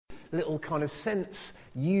little kind of sense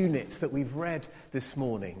units that we've read this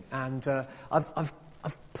morning. And I've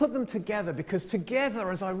put them together because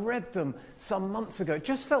together, as I read them some months ago, it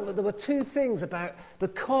just felt that there were two things about the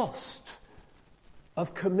cost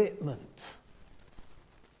of commitment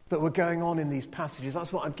that were going on in these passages.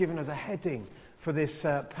 That's what I've given as a heading for this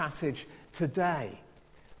passage today.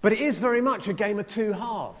 But it is very much a game of two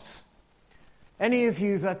halves. Any of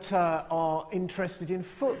you that are interested in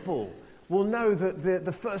football will know that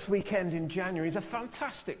the first weekend in January is a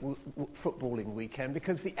fantastic footballing weekend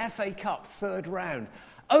because the FA Cup third round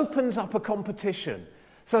opens up a competition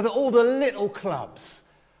so that all the little clubs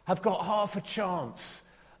have got half a chance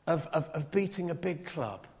of beating a big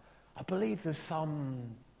club. I believe there's some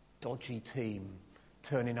dodgy team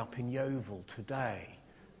turning up in Yeovil today.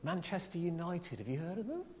 Manchester United, have you heard of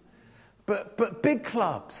them? But big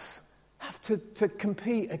clubs have to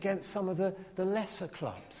compete against some of the lesser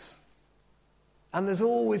clubs. And there's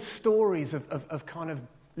always stories of kind of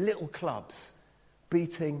little clubs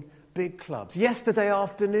beating big clubs. Yesterday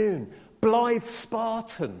afternoon, Blythe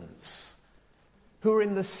Spartans, who are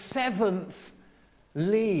in the 7th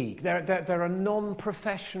league, they're a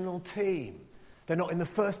non-professional team. They're not in the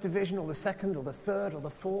first division or the second or the third or the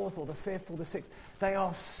fourth or the fifth or the sixth. They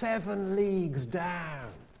are 7 leagues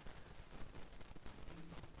down.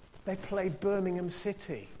 They played Birmingham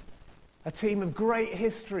City, a team of great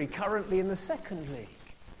history, currently in the second league.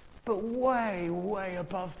 But way, way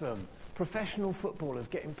above them, professional footballers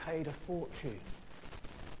getting paid a fortune.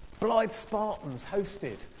 Blythe Spartans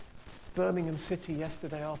hosted Birmingham City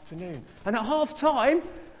yesterday afternoon. And at half-time,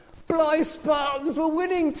 Blythe Spartans were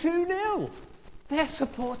winning 2-0. Their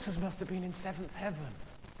supporters must have been in 7th heaven.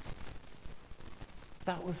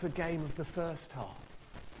 That was the game of the first half.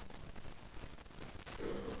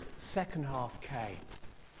 Second half came,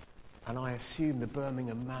 and I assume the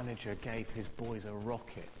Birmingham manager gave his boys a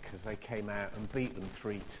rocket because they came out and beat them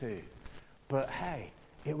 3-2. But hey,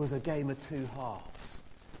 it was a game of two halves.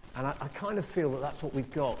 And I kind of feel that that's what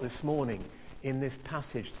we've got this morning in this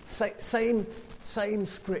passage. Same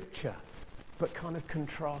scripture, but kind of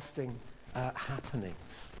contrasting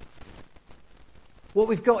happenings. What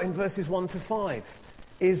we've got in verses 1 to 5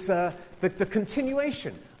 is the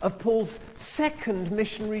continuation of Paul's second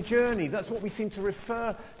missionary journey. That's what we seem to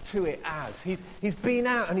refer to it as. He's been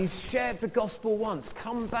out and he's shared the gospel once,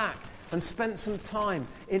 come back and spent some time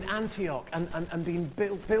in Antioch and been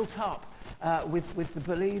built up with the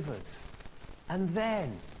believers. And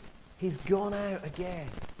then he's gone out again.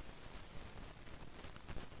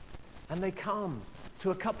 And they come to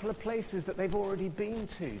a couple of places that they've already been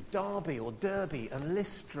to, Derby and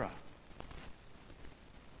Lystra.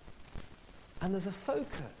 And there's a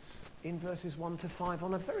focus in verses 1 to 5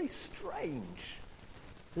 on a very strange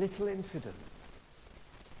little incident.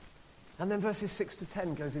 And then verses 6 to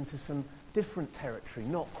 10 goes into some different territory,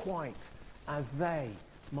 not quite as they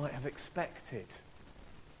might have expected.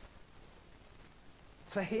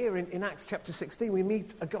 So here in Acts chapter 16, we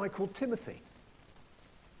meet a guy called Timothy.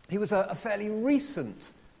 He was a fairly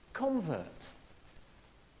recent convert.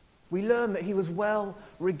 We learn that he was well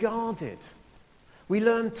regarded. We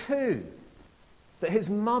learn too that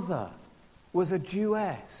his mother was a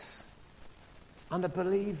Jewess and a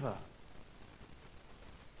believer.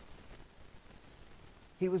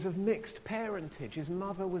 He was of mixed parentage. His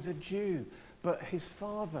mother was a Jew, but his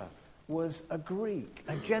father was a Greek,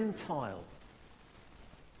 a Gentile.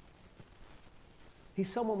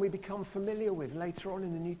 He's someone we become familiar with later on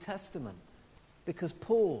in the New Testament because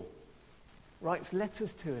Paul writes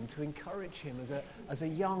letters to him to encourage him as a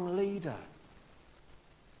young leader.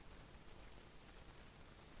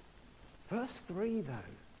 Verse 3, though,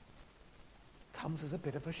 comes as a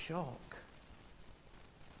bit of a shock.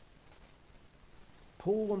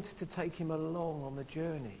 Paul wanted to take him along on the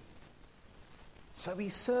journey, so he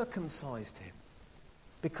circumcised him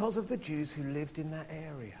because of the Jews who lived in that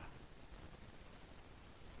area.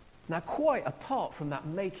 Now, quite apart from that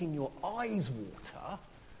making your eyes water,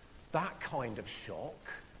 that kind of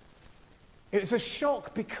shock, it was a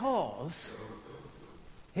shock because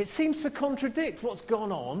it seems to contradict what's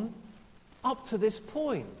gone on up to this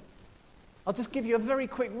point. I'll just give you a very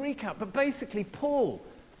quick recap, but basically Paul,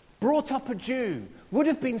 brought up a Jew, would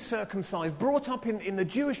have been circumcised, brought up in the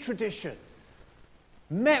Jewish tradition,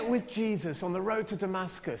 met with Jesus on the road to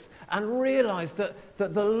Damascus and realized that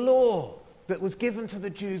the law that was given to the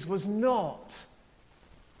Jews was not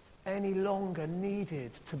any longer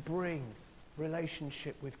needed to bring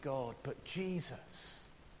relationship with God, but Jesus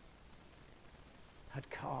had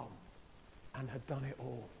come and had done it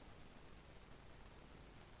all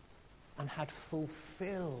and had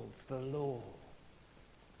fulfilled the law.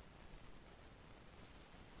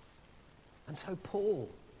 And so Paul,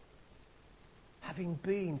 having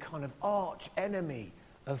been kind of arch enemy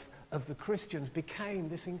of the Christians, became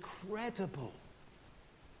this incredible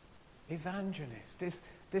evangelist, this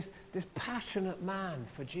passionate man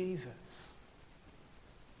for Jesus.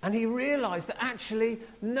 And he realized that actually,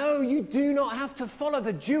 no, you do not have to follow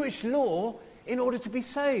the Jewish law in order to be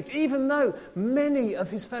saved. Even though many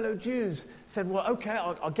of his fellow Jews said, well, okay,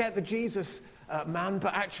 I'll get the Jesus man,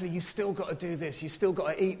 but actually you still got to do this. You still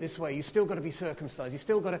got to eat this way. You still got to be circumcised. You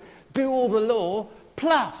still got to do all the law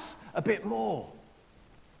plus a bit more.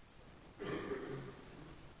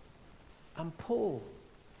 And Paul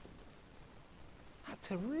had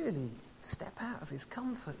to really step out of his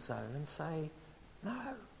comfort zone and say, no,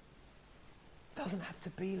 it doesn't have to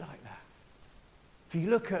be like that. If you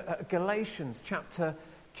look at Galatians chapter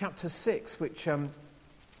 6, which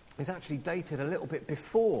is actually dated a little bit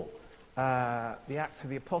before the Acts of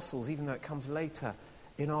the Apostles, even though it comes later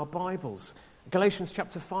in our Bibles. Galatians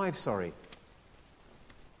chapter 5,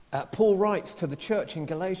 Paul writes to the church in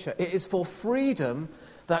Galatia, "It is for freedom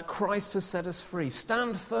that Christ has set us free.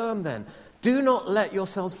 Stand firm then. Do not let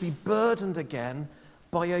yourselves be burdened again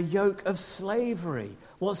by a yoke of slavery."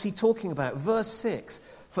 What's he talking about? Verse 6,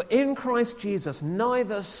 "For in Christ Jesus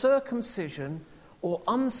neither circumcision or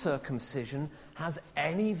uncircumcision has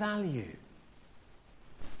any value.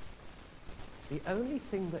 The only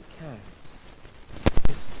thing that counts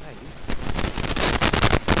is faith."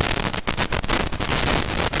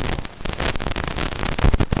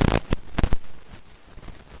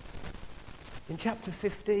 In chapter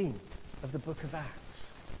 15 of the book of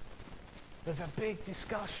Acts, there's a big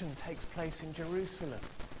discussion takes place in Jerusalem.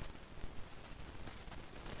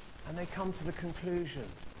 And they come to the conclusion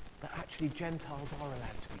that actually Gentiles are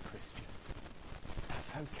allowed to be Christian.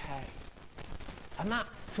 That's okay. And that,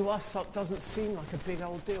 to us, doesn't seem like a big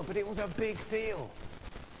old deal, but it was a big deal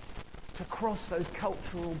to cross those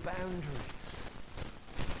cultural boundaries.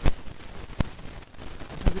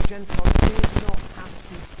 And so the Gentiles did not have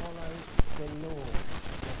to follow the law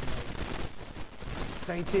of Moses.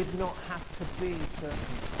 They did not have to be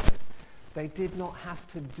circumcised. They did not have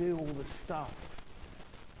to do all the stuff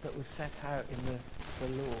that was set out in the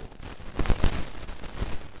law.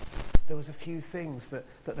 There was a few things that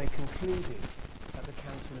they concluded at the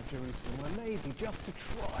Council of Jerusalem, where maybe just to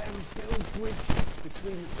try and build bridges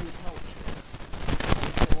between the two cultures,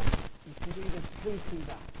 they thought, you can do this, please do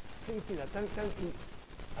that. Please do that. Don't eat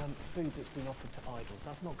food that's been offered to idols.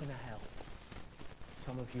 That's not going to help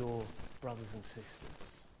some of your brothers and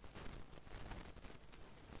sisters.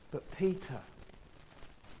 But Peter,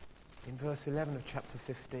 in verse 11 of chapter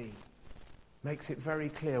 15, makes it very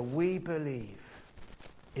clear, we believe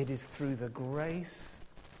it is through the grace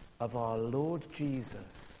of our Lord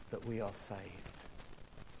Jesus that we are saved,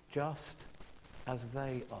 just as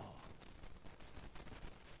they are.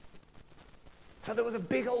 So there was a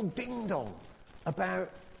big old ding-dong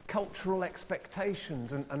about cultural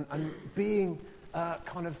expectations and being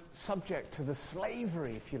kind of subject to the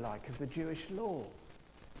slavery, if you like, of the Jewish law.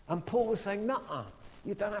 And Paul was saying, nuh-uh,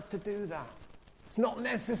 you don't have to do that. It's not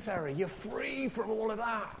necessary. You're free from all of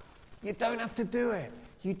that. You don't have to do it.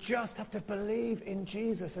 You just have to believe in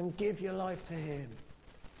Jesus and give your life to him.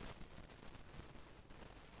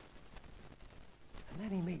 And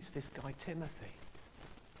then he meets this guy Timothy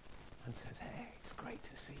and says, hey, it's great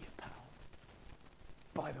to see you, pal.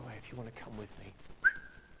 By the way, if you want to come with me,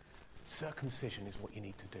 circumcision is what you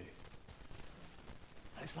need to do.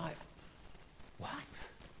 And it's like, what?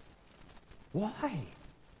 Why?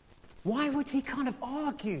 Why would he kind of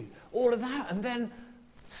argue all of that and then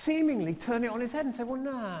seemingly turn it on his head and say, well,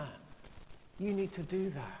 nah, you need to do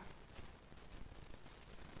that?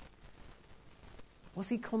 Was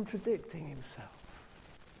he contradicting himself?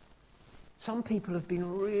 Some people have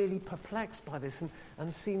been really perplexed by this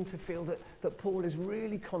and seem to feel that Paul is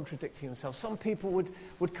really contradicting himself. Some people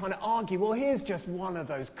would kind of argue, well, here's just one of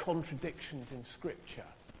those contradictions in Scripture.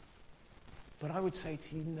 But I would say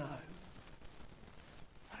to you, no.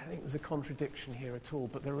 I don't think there's a contradiction here at all,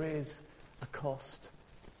 but there is a cost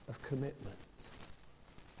of commitment.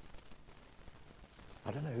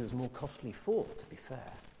 I don't know who was more costly for, to be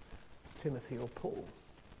fair, Timothy or Paul.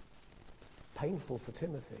 Painful for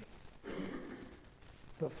Timothy.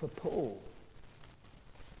 But for Paul,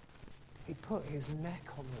 he put his neck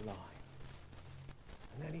on the line,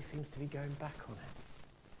 and then he seems to be going back on it.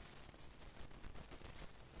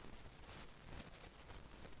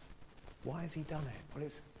 Why has he done it? Well,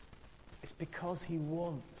 it's because he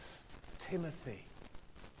wants Timothy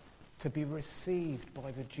to be received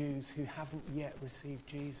by the Jews who haven't yet received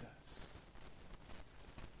Jesus,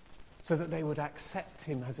 so that they would accept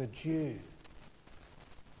him as a Jew,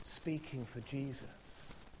 speaking for Jesus.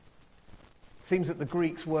 Seems that the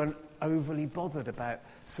Greeks weren't overly bothered about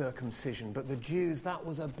circumcision, but the Jews, that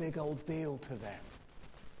was a big old deal to them.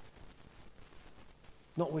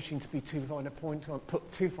 Not wishing to be put too fine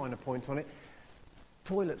a point on it,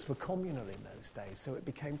 toilets were communal in those days, so it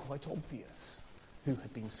became quite obvious who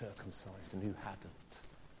had been circumcised and who hadn't.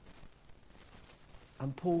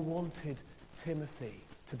 And Paul wanted Timothy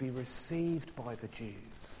to be received by the Jews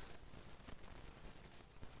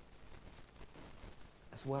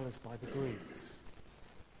as well as by the Greeks.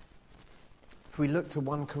 If we look to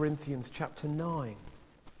 1 Corinthians chapter 9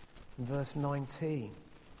 and verse 19,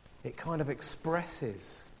 it kind of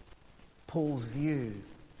expresses Paul's view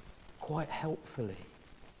quite helpfully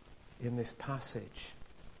in this passage.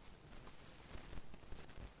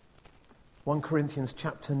 1 Corinthians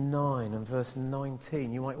chapter 9 and verse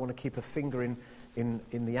 19. You might want to keep a finger in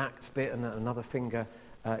the Acts bit and another finger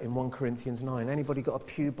in 1 Corinthians 9. Anybody got a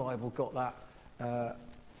Pew Bible, got that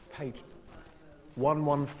page?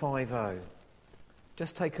 1150.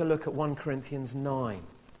 Just take a look at 1 Corinthians 9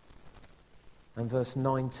 and verse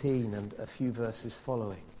 19 and a few verses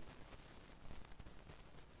following.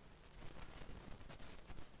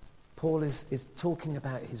 Paul is talking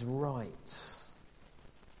about his rights.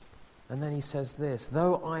 And then he says this,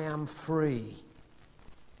 though I am free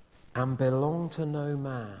and belong to no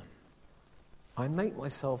man, I make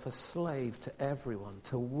myself a slave to everyone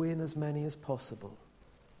to win as many as possible.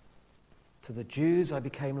 To the Jews I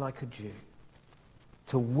became like a Jew,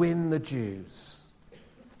 to win the Jews.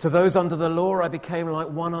 To those under the law I became like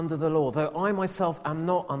one under the law, though I myself am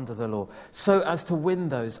not under the law, so as to win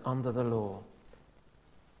those under the law.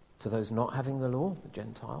 To those not having the law, the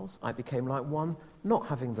Gentiles, I became like one not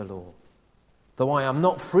having the law. Though I am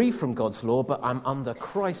not free from God's law, but I'm under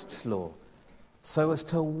Christ's law, so as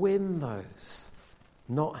to win those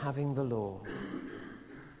not having the law.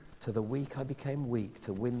 To the weak I became weak,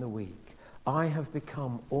 to win the weak. I have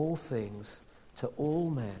become all things to all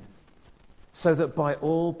men, so that by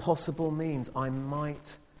all possible means I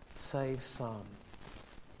might save some.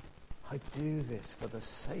 I do this for the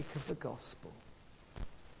sake of the gospel,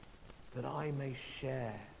 that I may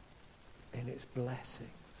share in its blessings.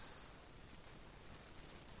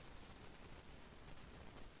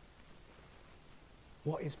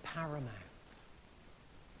 What is paramount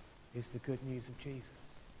is the good news of Jesus.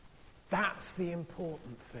 That's the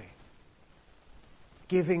important thing.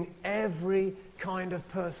 Giving every kind of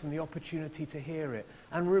person the opportunity to hear it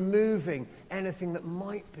and removing anything that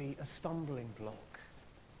might be a stumbling block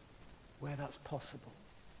where that's possible.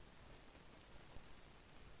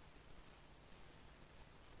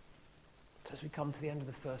 So as we come to the end of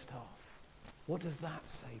the first half, what does that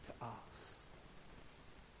say to us?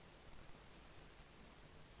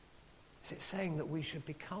 Is it saying that we should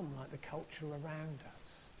become like the culture around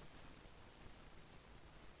us?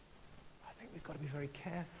 I think we've got to be very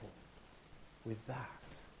careful with that.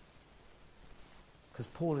 Because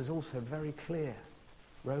Paul is also very clear.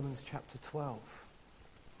 Romans chapter 12.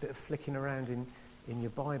 A bit of flicking around in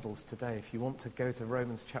your Bibles today. If you want to go to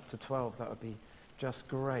Romans chapter 12, that would be just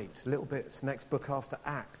great. A little bit, it's the next book after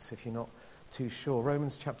Acts, if you're not too sure.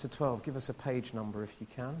 Romans chapter 12, give us a page number if you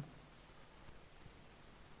can.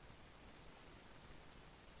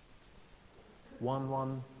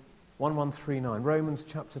 1139. Romans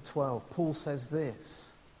chapter 12. Paul says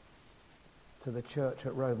this to the church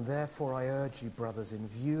at Rome. Therefore I urge you, brothers, in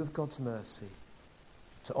view of God's mercy,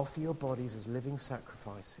 to offer your bodies as living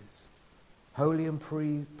sacrifices, holy and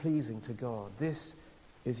pleasing to God. This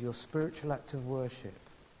is your spiritual act of worship.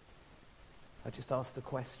 I just asked the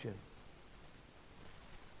question.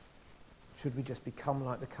 Should we just become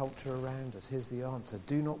like the culture around us? Here's the answer.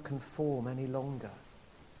 Do not conform any longer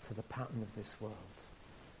to the pattern of this world,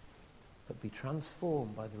 but be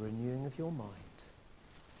transformed by the renewing of your mind.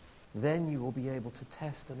 Then you will be able to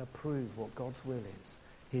test and approve what God's will is,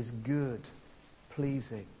 his good,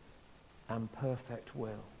 pleasing, and perfect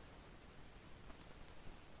will.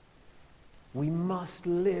 We must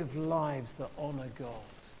live lives that honour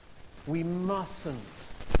God. We mustn't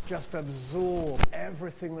just absorb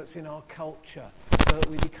everything that's in our culture so that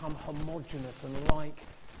we become homogenous and like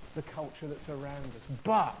the culture that's around us.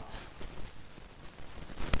 But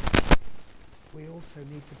we also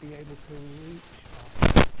need to be able to reach our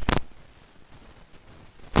culture.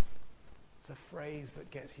 It's a phrase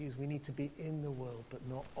that gets used. We need to be in the world, but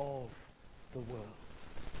not of the world.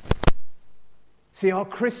 See, our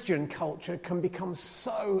Christian culture can become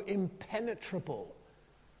so impenetrable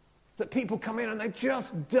that people come in and they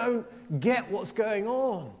just don't get what's going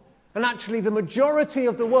on. And actually, the majority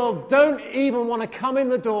of the world don't even want to come in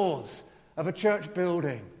the doors of a church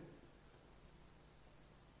building.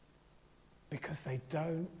 because they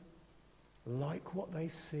don't like what they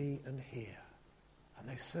see and hear. And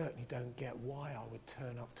they certainly don't get why I would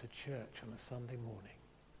turn up to church on a Sunday morning.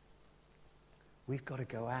 We've got to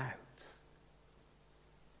go out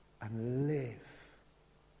and live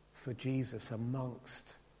for Jesus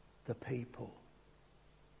amongst the people.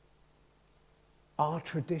 Our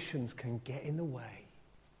traditions can get in the way.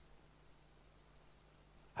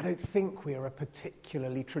 I don't think we are a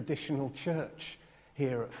particularly traditional church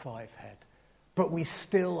here at Fivehead, but we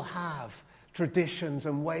still have traditions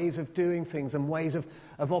and ways of doing things and ways of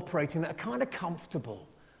operating that are kind of comfortable,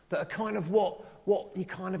 that are kind of what you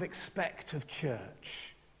kind of expect of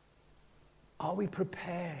church. Are we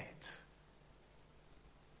prepared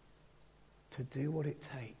to do what it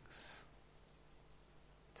takes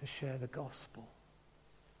to share the gospel?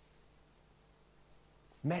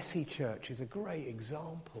 Messy Church is a great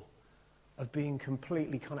example of being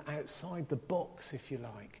completely kind of outside the box, if you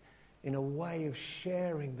like, in a way of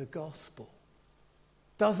sharing the gospel.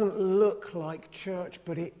 Doesn't look like church,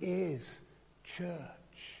 but it is church.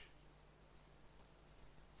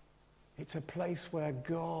 It's a place where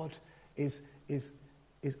God is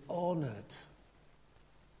honoured,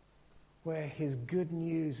 where his good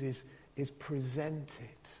news is presented,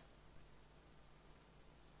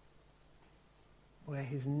 where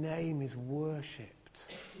his name is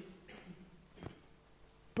worshipped,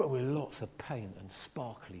 but with lots of paint and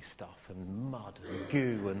sparkly stuff and mud and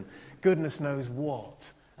goo and goodness knows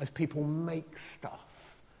what, as people make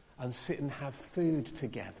stuff and sit and have food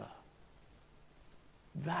together.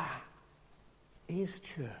 That is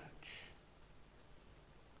church.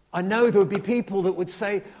 I know there would be people that would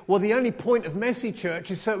say, well, the only point of Messy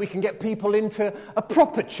Church is so we can get people into a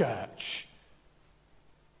proper church.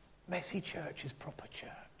 Messy Church is proper church.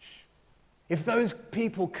 If those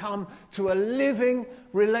people come to a living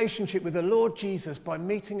relationship with the Lord Jesus by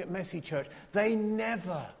meeting at Messy Church, they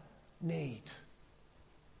never need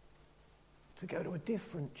to go to a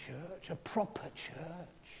different church, a proper church.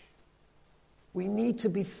 We need to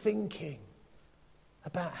be thinking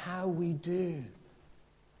about how we do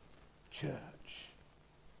church.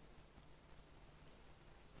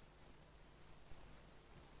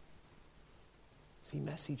 See,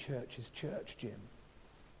 Messy Church is church, Jim,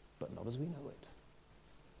 but not as we know it.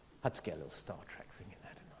 Had to get a little Star Trek thing in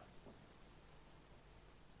there, didn't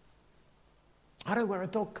I? I don't wear a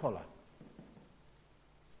dog collar.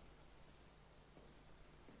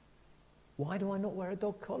 Why do I not wear a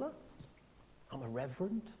dog collar? I'm a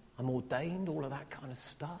reverend, I'm ordained, all of that kind of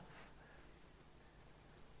stuff.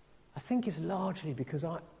 I think it's largely because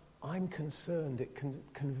I'm concerned it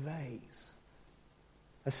conveys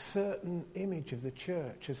a certain image of the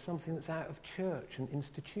church as something that's out of church and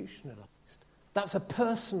institutionalized. That's a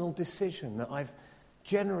personal decision that I've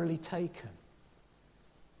generally taken.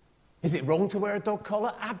 Is it wrong to wear a dog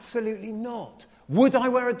collar? Absolutely not. Would I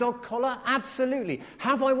wear a dog collar? Absolutely.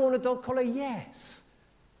 Have I worn a dog collar? Yes.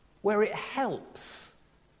 Where it helps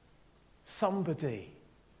somebody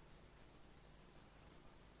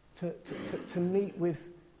to meet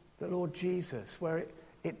with the Lord Jesus, where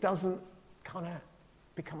it doesn't kind of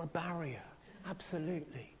become a barrier.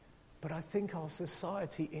 Absolutely. But I think our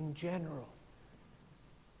society in general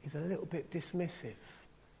is a little bit dismissive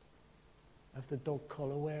of the dog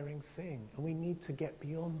collar wearing thing, and we need to get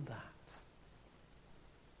beyond that.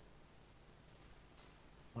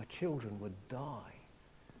 My children would die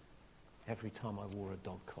every time I wore a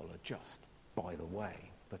dog collar, just by the way,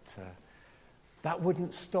 but that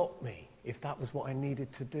wouldn't stop me if that was what I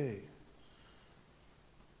needed to do.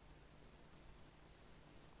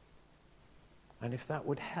 And if that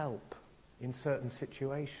would help in certain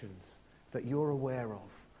situations that you're aware of,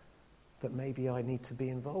 that maybe I need to be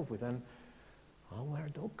involved with, then I'll wear a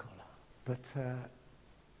dog collar. But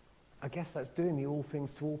I guess that's doing the all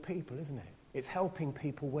things to all people, isn't it? It's helping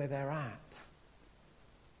people where they're at.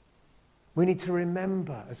 We need to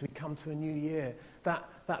remember, as we come to a new year,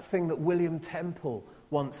 that thing that William Temple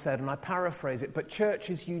once said, and I paraphrase it, but church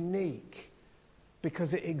is unique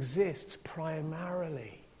because it exists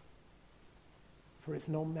primarily for its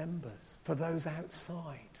non-members, for those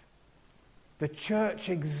outside. The church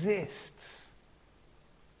exists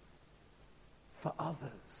for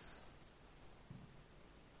others.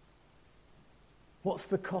 What's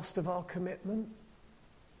the cost of our commitment?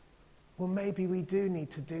 Well, maybe we do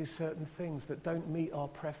need to do certain things that don't meet our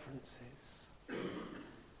preferences.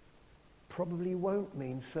 Probably won't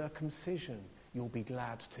mean circumcision, you'll be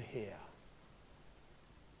glad to hear.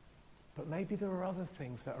 But maybe there are other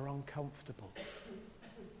things that are uncomfortable,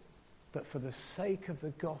 that for the sake of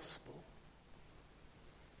the gospel,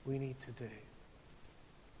 we need to do.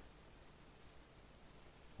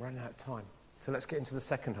 We're running out of time. So let's get into the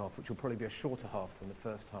second half, which will probably be a shorter half than the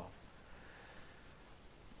first half.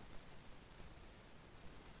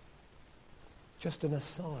 Just an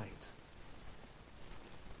aside,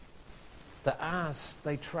 that as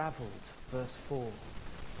they travelled, verse 4,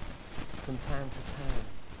 from town to town,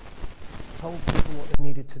 told people what they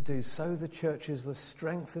needed to do, so the churches were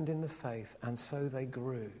strengthened in the faith, and so they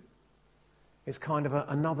grew. It's kind of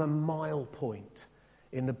another mile point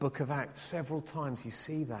in the book of Acts. Several times you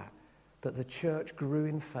see that the church grew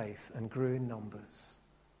in faith and grew in numbers.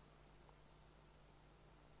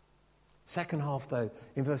 Second half, though,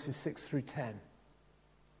 in verses 6 through 10,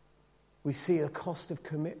 we see a cost of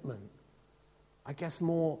commitment. I guess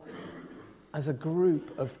more as a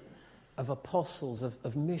group of apostles,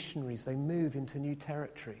 of missionaries, they move into new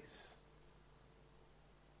territories.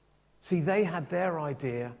 See, they had their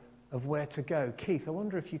idea of where to go. Keith, I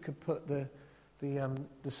wonder if you could put the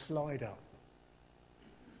slide up.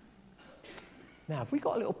 Now, have we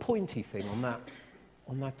got a little pointy thing on that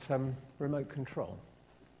remote control?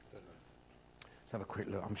 Let's have a quick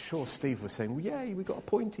look. I'm sure Steve was saying, well, yay, we got a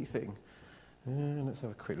pointy thing. Let's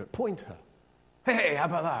have a quick look. Pointer. Hey, how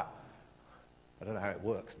about that? I don't know how it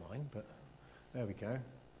works, mine, but there we go.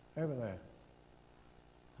 Over there.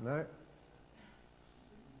 No?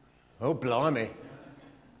 Oh, blimey.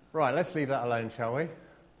 Right, let's leave that alone, shall we?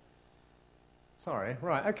 Sorry.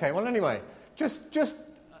 Right, okay. Well, anyway, just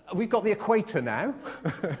we've got the equator now.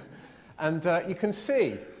 And you can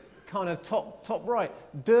see, kind of top right,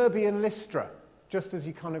 Derbe and Lystra, just as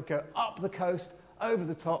you kind of go up the coast, over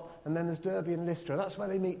the top, and then there's Derbe and Lystra. That's where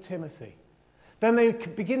they meet Timothy. Then they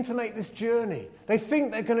begin to make this journey. They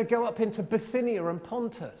think they're going to go up into Bithynia and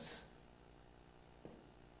Pontus.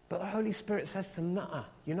 But the Holy Spirit says to them, nuh-uh,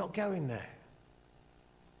 you're not going there.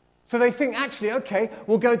 So they think, actually, okay,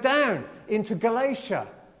 we'll go down into Galatia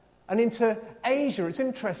and into Asia. It's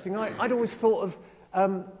interesting. I'd always thought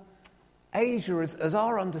of Asia as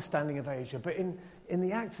our understanding of Asia. But in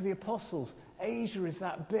the Acts of the Apostles, Asia is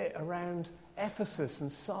that bit around Ephesus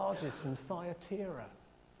and Sardis and Thyatira.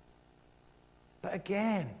 But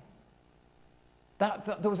again,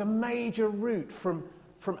 that there was a major route from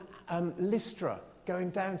Lystra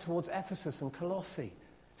going down towards Ephesus and Colossae.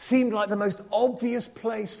 Seemed like the most obvious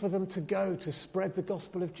place for them to go to spread the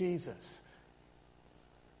gospel of Jesus.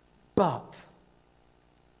 But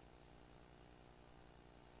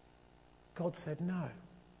God said no.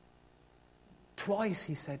 Twice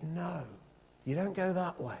he said no. You don't go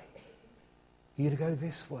that way. You're to go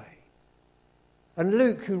this way. And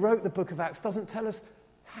Luke, who wrote the book of Acts, doesn't tell us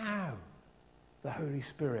how the Holy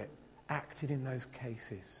Spirit acted in those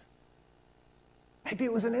cases. Maybe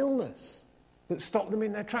it was an illness that stopped them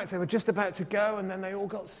in their tracks. They were just about to go and then they all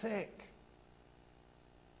got sick.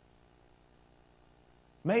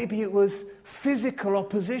 Maybe it was physical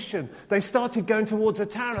opposition. They started going towards a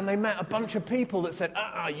town and they met a bunch of people that said,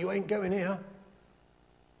 you ain't going here.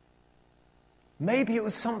 Maybe it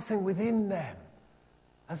was something within them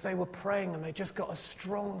as they were praying and they just got a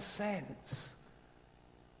strong sense.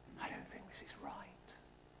 I don't think this is right.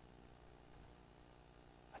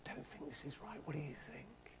 I don't think this is right. What do you think?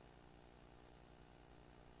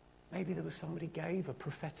 Maybe there was somebody gave a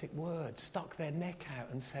prophetic word, stuck their neck out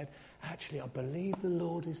and said, actually, I believe the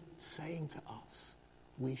Lord is saying to us,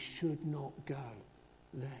 we should not go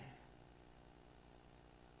there.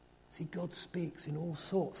 See, God speaks in all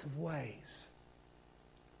sorts of ways.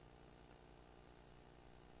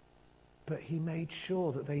 But he made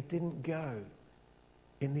sure that they didn't go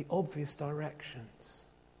in the obvious directions.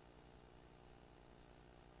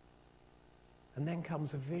 And then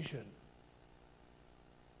comes a vision.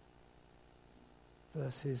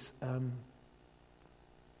 Verses 9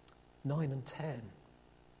 and 10.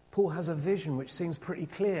 Paul has a vision which seems pretty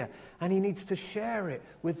clear, and he needs to share it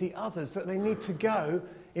with the others, that they need to go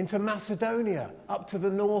into Macedonia, up to the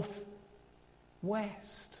northwest.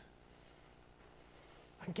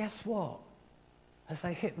 And guess what? As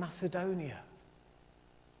they hit Macedonia,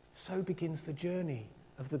 so begins the journey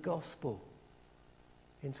of the gospel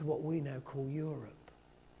into what we now call Europe.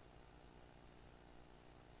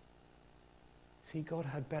 See, God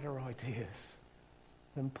had better ideas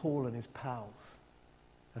than Paul and his pals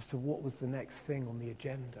as to what was the next thing on the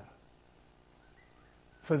agenda.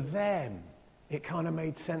 For them, it kind of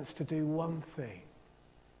made sense to do one thing.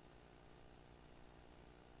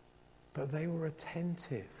 But they were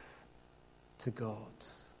attentive to God.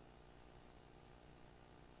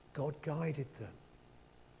 God guided them.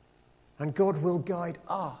 And God will guide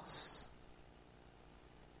us.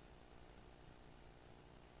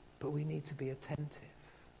 But we need to be attentive.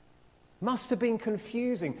 Must have been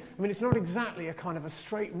confusing. I mean, it's not exactly a kind of a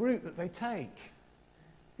straight route that they take,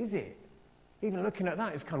 is it? Even looking at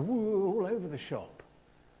that, it's kind of all over the shop.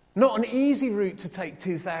 Not an easy route to take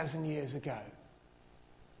 2,000 years ago.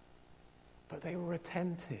 But they were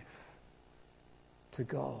attentive to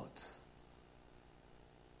God.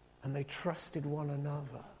 And they trusted one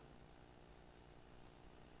another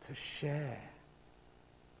to share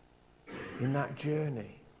in that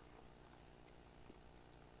journey.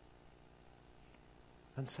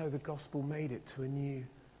 And so the gospel made it to a new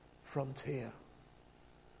frontier.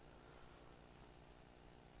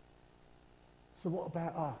 So what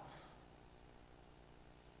about us?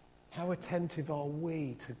 How attentive are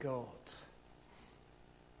we to God?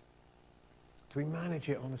 Do we manage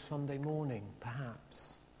it on a Sunday morning,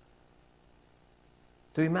 perhaps?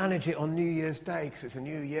 Do we manage it on New Year's Day because it's a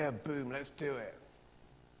new year, boom, let's do it?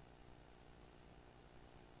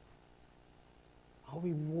 Are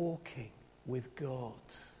we walking with God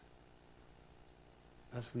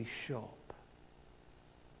as we shop,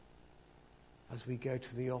 as we go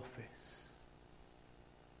to the office,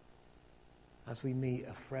 as we meet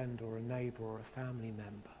a friend or a neighbour or a family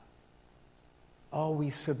member? Are we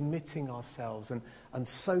submitting ourselves and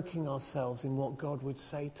soaking ourselves in what God would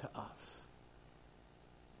say to us?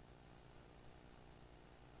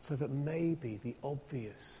 So that maybe the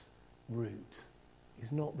obvious route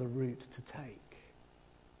is not the route to take.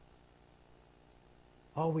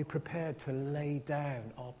 Are we prepared to lay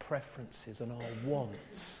down our preferences and our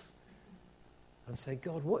wants and say,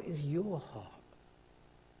 God, what is your heart?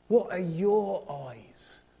 What are your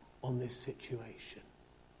eyes on this situation?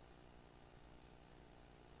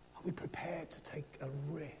 Are we prepared to take a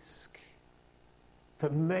risk?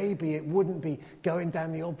 That maybe it wouldn't be going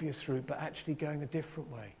down the obvious route, but actually going a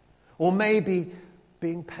different way. Or maybe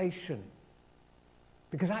being patient.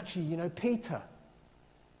 Because actually, Peter,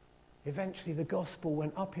 eventually the gospel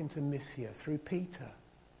went up into Mysia through Peter.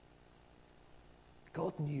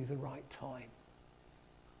 God knew the right time.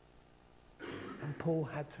 And Paul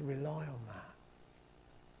had to rely on that.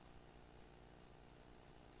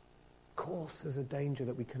 Of course, there's a danger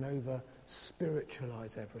that we can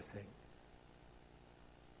over-spiritualize everything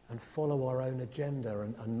and follow our own agenda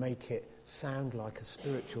and make it sound like a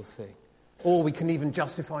spiritual thing. Or we can even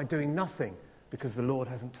justify doing nothing because the Lord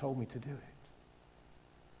hasn't told me to do it.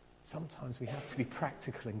 Sometimes we have to be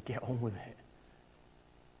practical and get on with it.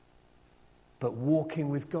 But walking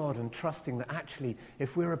with God and trusting that actually,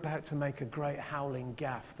 if we're about to make a great howling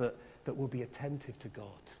gaffe, that we'll be attentive to God.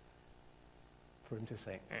 For him to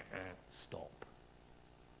say, stop,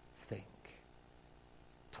 think,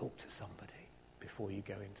 talk to somebody before you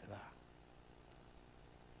go into that.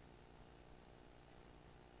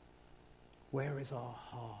 Where is our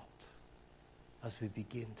heart as we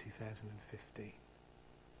begin 2015?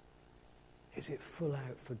 Is it full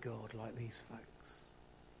out for God like these folks?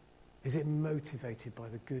 Is it motivated by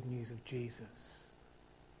the good news of Jesus?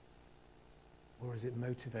 Or is it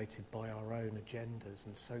motivated by our own agendas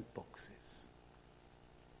and soapboxes?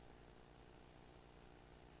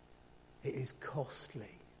 It is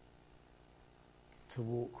costly to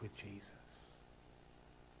walk with Jesus.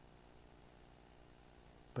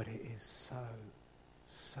 But it is so,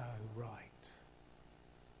 so right.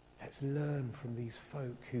 Let's learn from these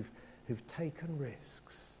folk who've taken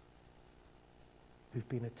risks, who've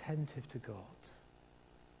been attentive to God,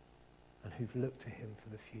 and who've looked to him for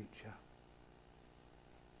the future.